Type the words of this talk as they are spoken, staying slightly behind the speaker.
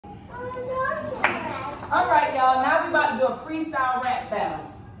All right, y'all. Now we about to do a freestyle rap battle.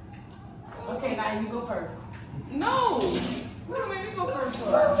 Okay, now you go first. No. What made me go first for?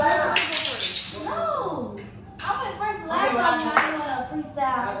 No. I went first last time. I want a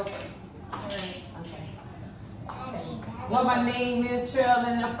freestyle. I go first. Okay. Well, my name is Trill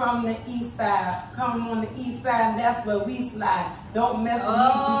and I'm from the east side. Come on the east side, and that's where we slide. Don't mess with me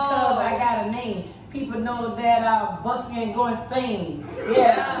because I got a name. People know that I'll bust you and go insane.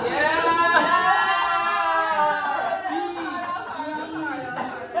 Yeah.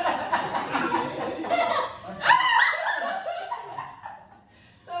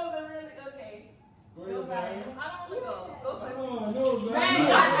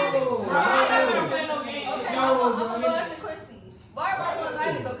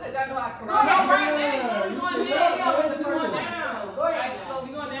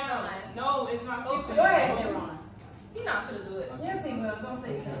 No, it's not skipping. Go ahead, Ron. He's not gonna do it. Yes, he will. Don't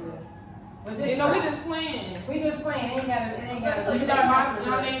say he can't do it. But You know, we just playing. We just playing. It ain't got So to. you got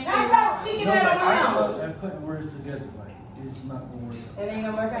my name. Now stop speaking that around. And putting words together, like it's not gonna work. It ain't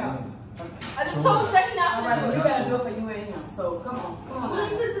gonna work out. I just told you that he's not All gonna right, do you it. gotta do it for you and him. So come on. Look,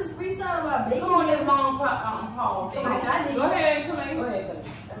 this is freestyle about baby. Come on, this long pause. Come on. Go ahead, Kalei. Go ahead,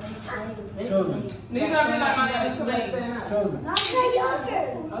 Chosen. You gotta be like my name is Kalei. Chosen. No, it's not your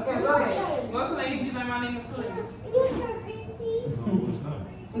turn. Okay, go ahead. Go Kalei, you be like my name is Kalei. Your turn, Chrissy.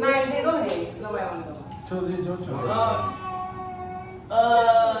 Nah, then go ahead. 'Cause nobody wanna go. Chosen, it's your turn.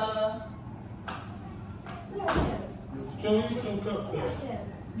 Chosen, you some cups.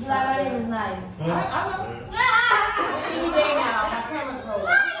 You like my name is Naya. I know. Any day now. My camera's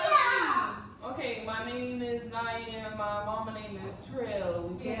rolling. Okay, my name is Naya and my mama name is Trill.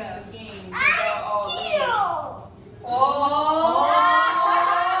 We play this game.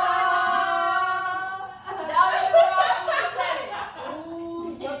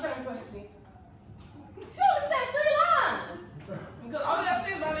 Your turn, Quincy. She only said 3 lines. Because all y'all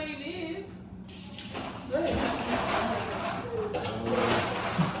say is my name is. Go ahead.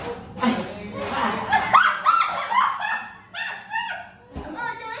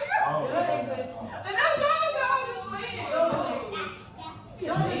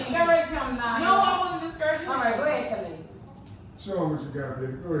 Don't discourage him now. No, I wasn't discouraging. All right, go ahead, Kalei. Show them what you got,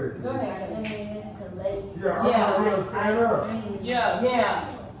 baby. Go ahead. Go ahead, My Kalei. name is Kalei. Yeah, I'm gonna stand up. Yeah. Yeah.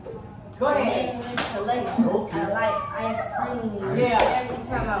 Go My ahead. name is Kalei. Okay. I like ice cream. Yeah. Every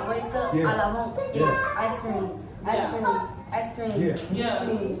time I wake up, Yeah. all I want is ice cream. Ice cream. Ice cream. Yeah. Yeah. Ice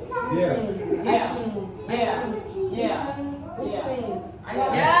cream. Yeah. Ice cream. Yeah. Ice cream. Yeah. Yeah. Ice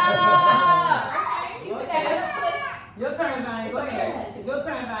cream. Yeah. Your turn, Zion. Go ahead. It's your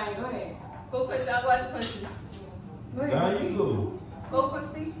turn, Zion. Go ahead. Go Quincy, I'll watch Quincy. There you go. Go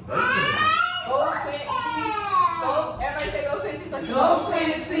Quincy. Go Quincy. Go. Everybody say go Quincy. So Go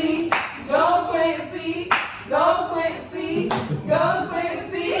Quincy. Go Quincy. Go Quincy. Go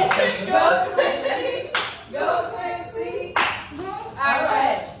Quincy. Go Quincy. Go Quincy. all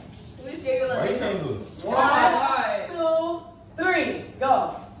right. Which gave you a Right little. fingers. 1, 2, 3, go.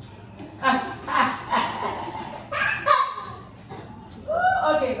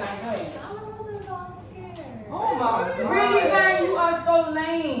 Okay, Zion, go ahead. I don't know if I'm scared. Oh my God. Really, Zion, you are so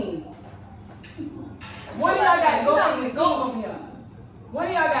lame. One of y'all gotta go on this team over here. One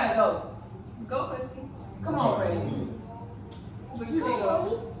of y'all gotta go. Go Quincy. Come on, Freddie. What you think of?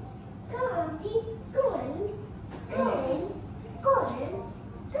 You gotta do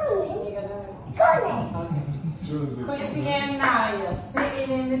it. Okay. Chosen. Quincy and Naya sitting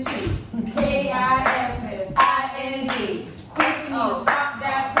in the tree. KISSING. Quincy need to stop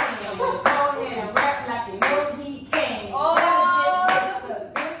that playing. Go ahead and rap like you know he can. Cause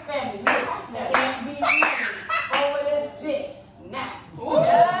this family can't be winning over this chick. Now.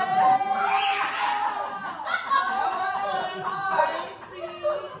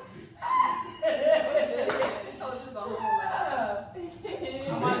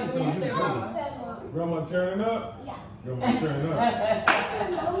 Grandma turning up? Yeah. Grandma turning up.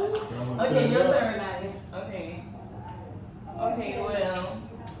 Grandma Okay, turning your up. turn, Naya. Okay. Okay, well,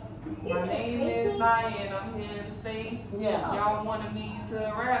 my name is Naya and I'm here to say Yeah. y'all wanted me to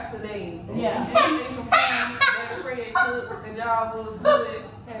rap today. Yeah. Just say some things that Fred took that y'all was good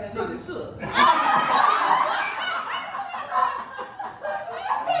and a nigga took.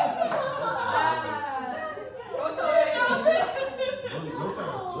 What's your name?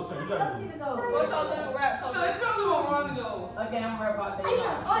 Go turn. You got it. What's your little rap? So let's go on to go. Okay, I'm gonna rap about that.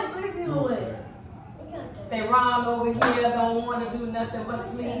 Only 3 people win. They wrong over here, don't want to do nothing but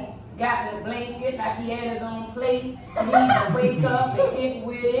sleep. Got the blanket like he had his own place. Need to wake up and get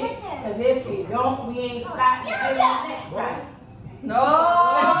with it. Cause if he don't, we ain't stopping until next time. No.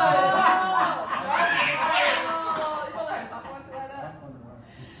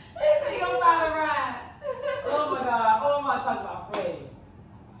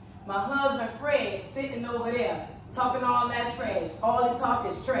 all he talk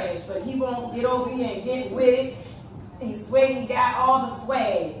is trash, but he won't get over here and get with it. He swear he got all the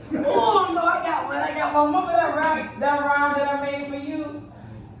swag. Oh no, I got one. I got one. Remember that rhyme that I made for you?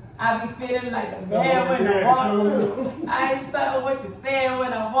 I be feeling like a man when I walk through. I ain't stuck with what you saying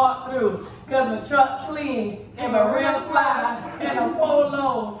when I walk through. Cause my truck clean and my rims fly and a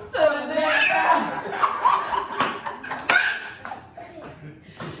polo. So the next time.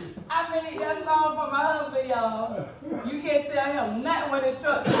 I made that song for my husband, y'all. You can't tell him nothing when his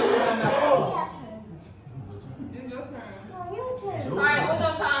truck clean and a polo. It's your turn. Alright, one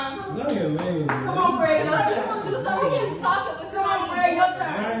more time. Zion lame. Come on, Fred, your You turn. want to do something? We can talk it, but Come on, Fred, your turn.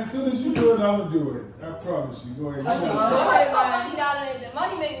 Alright, as soon as you do it, I'm gonna do it. I promise you. Go ahead. Okay. Go ahead, put money down there. The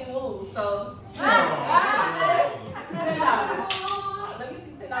money make me move, so. $10. Let me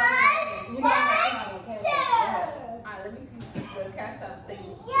see $10. You know I'm not gonna cash out. Alright, let me see the cash out thing.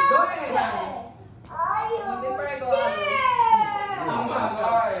 Go ahead, Zion. When Big Bird go out there. Oh my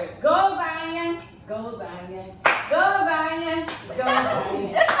God. Go Zion. Go Zion. Go Zion. Go Zion.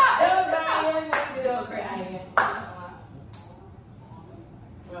 It's not. Go It's not Zion. really good. Go Go crazy. Zion.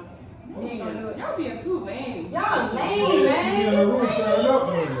 Okay. You ain't gonna do it. Y'all being too lame. Y'all lame, She be in man. the room turning up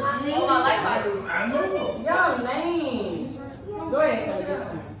on you. Oh, I like my dude. I know. Y'all lame. Go ahead, Ellie, your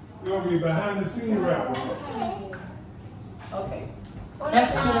turn. You're gonna be behind the scene rapper. Okay.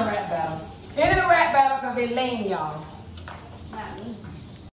 That's the end of the rap battle. End of the rap battle because they lame, y'all.